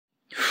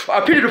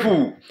I pity the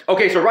fool.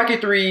 Okay, so Rocky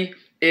 3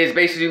 is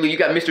basically you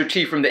got Mr.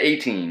 T from the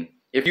A-Team.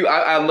 If you,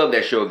 I love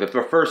that show. The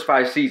first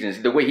 5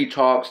 seasons, the way he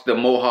talks, the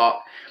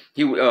mohawk,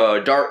 he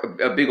dark,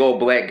 a big old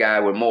black guy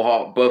with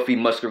mohawk, buffy,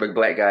 muscular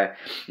black guy.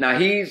 Now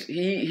he's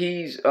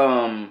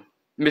Mr.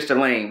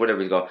 Lane,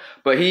 whatever he's called,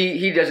 but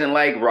he doesn't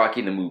like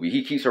Rocky in the movie.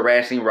 He keeps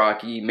harassing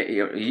Rocky.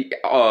 He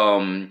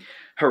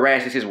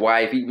harasses his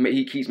wife.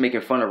 He keeps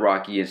making fun of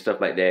Rocky and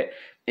stuff like that,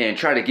 and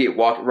try to get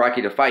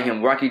Rocky to fight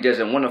him. Rocky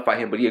doesn't want to fight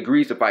him, but he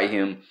agrees to fight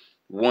him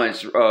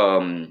once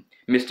Mr.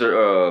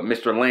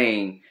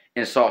 Lane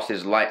insults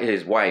his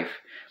wife,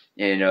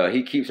 and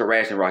he keeps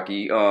harassing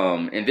Rocky.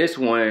 In this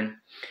one,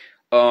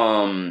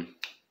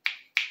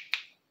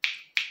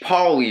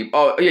 Paulie.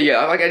 Oh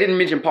yeah. Like I didn't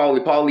mention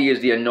Paulie. Paulie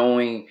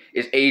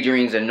is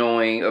Adrian's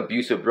annoying,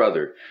 abusive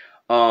brother.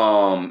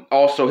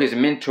 Also his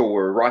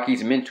mentor,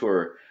 Rocky's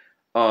mentor.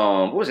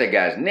 What was that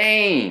guy's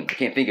name? I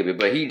can't think of it,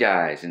 but he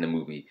dies in the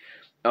movie.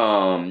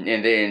 And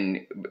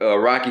then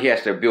Rocky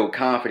has to build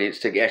confidence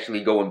to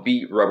actually go and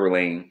beat Rubber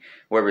Lane,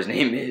 whatever his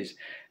name is,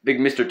 big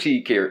Mr.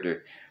 T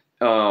character.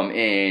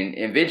 And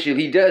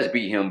eventually he does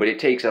beat him, but it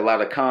takes a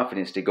lot of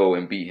confidence to go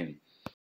and beat him.